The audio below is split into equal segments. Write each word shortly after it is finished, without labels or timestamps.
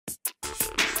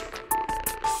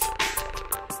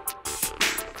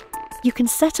You can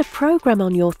set a program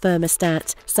on your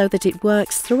thermostat so that it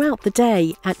works throughout the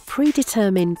day at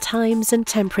predetermined times and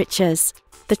temperatures.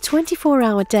 The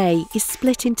 24-hour day is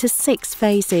split into 6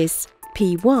 phases,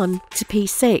 P1 to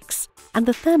P6, and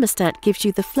the thermostat gives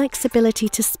you the flexibility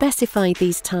to specify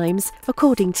these times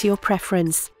according to your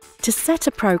preference. To set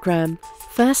a program,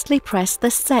 firstly press the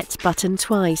Set button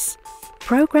twice.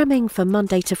 Programming for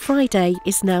Monday to Friday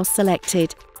is now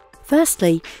selected.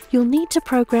 Firstly, you'll need to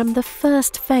program the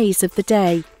first phase of the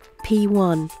day,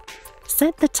 P1.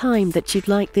 Set the time that you'd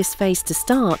like this phase to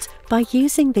start by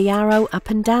using the arrow up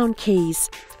and down keys,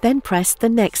 then press the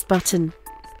Next button.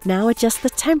 Now adjust the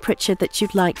temperature that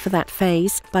you'd like for that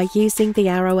phase by using the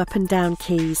arrow up and down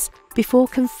keys, before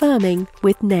confirming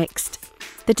with Next.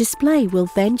 The display will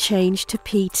then change to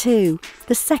P2,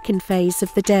 the second phase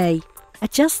of the day.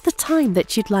 Adjust the time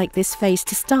that you'd like this phase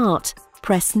to start.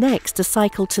 Press Next to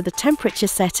cycle to the temperature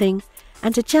setting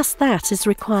and adjust that as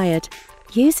required.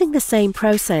 Using the same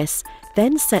process,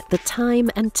 then set the time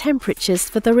and temperatures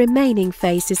for the remaining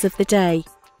phases of the day.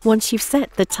 Once you've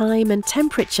set the time and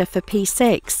temperature for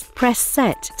P6, press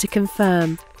Set to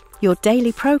confirm. Your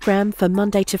daily program for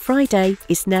Monday to Friday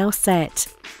is now set.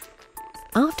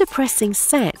 After pressing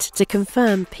Set to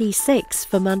confirm P6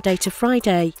 for Monday to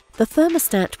Friday, the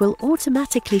thermostat will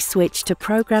automatically switch to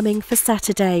programming for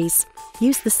Saturdays.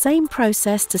 Use the same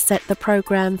process to set the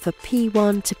program for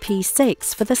P1 to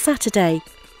P6 for the Saturday.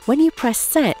 When you press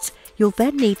Set, you'll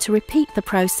then need to repeat the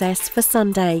process for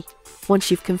Sunday. Once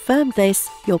you've confirmed this,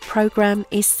 your program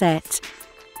is set.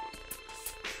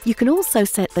 You can also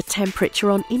set the temperature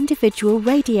on individual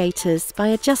radiators by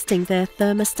adjusting their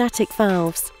thermostatic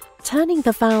valves. Turning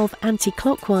the valve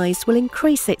anti-clockwise will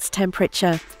increase its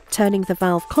temperature. Turning the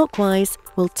valve clockwise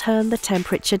will turn the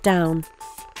temperature down.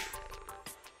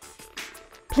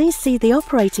 Please see the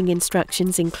operating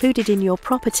instructions included in your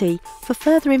property for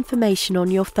further information on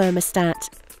your thermostat.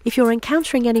 If you're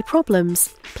encountering any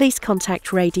problems, please contact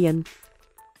Radian.